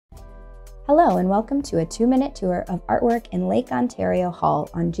Hello and welcome to a 2-minute tour of artwork in Lake Ontario Hall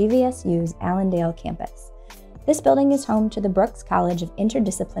on GVSU's Allendale campus. This building is home to the Brooks College of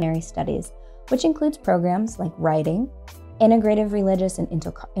Interdisciplinary Studies, which includes programs like writing, integrative religious and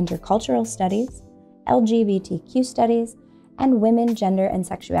intercultural studies, LGBTQ studies, and women, gender, and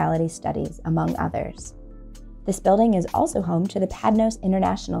sexuality studies, among others. This building is also home to the Padnos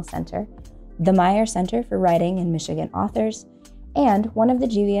International Center, the Meyer Center for Writing and Michigan Authors, and one of the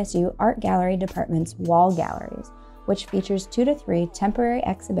GVSU Art Gallery Department's wall galleries, which features 2 to 3 temporary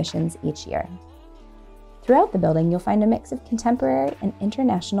exhibitions each year. Throughout the building, you'll find a mix of contemporary and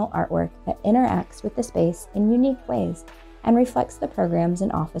international artwork that interacts with the space in unique ways and reflects the programs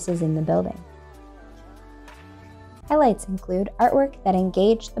and offices in the building. Highlights include artwork that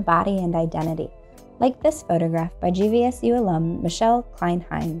engage the body and identity, like this photograph by GVSU alum Michelle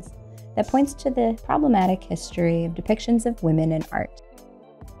Klein-Hines, that points to the problematic history of depictions of women in art.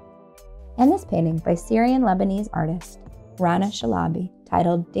 And this painting by Syrian-Lebanese artist Rana Shalabi,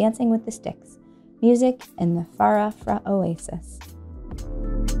 titled Dancing with the Sticks, Music in the Farafra Oasis.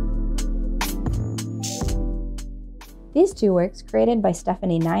 These two works, created by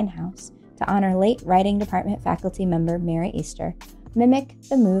Stephanie Ninehouse to honor late writing department faculty member Mary Easter, mimic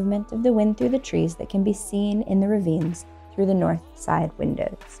the movement of the wind through the trees that can be seen in the ravines through the north side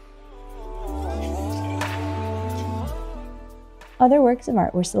windows. Other works of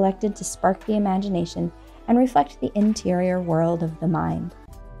art were selected to spark the imagination and reflect the interior world of the mind,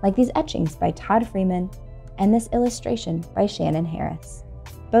 like these etchings by Todd Freeman and this illustration by Shannon Harris,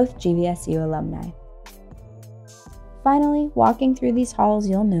 both GVSU alumni. Finally, walking through these halls,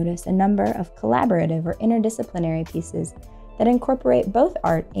 you'll notice a number of collaborative or interdisciplinary pieces that incorporate both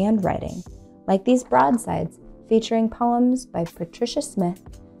art and writing, like these broadsides featuring poems by Patricia Smith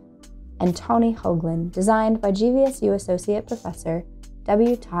and Tony Hoagland, designed by GVSU Associate Professor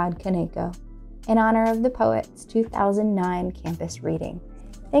W. Todd Kaneko, in honor of the poet's 2009 campus reading.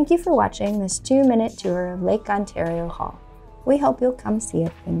 Thank you for watching this 2-minute tour of Lake Ontario Hall. We hope you'll come see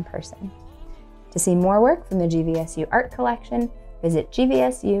it in person. To see more work from the GVSU Art Collection, visit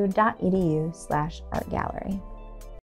gvsu.edu/artgallery.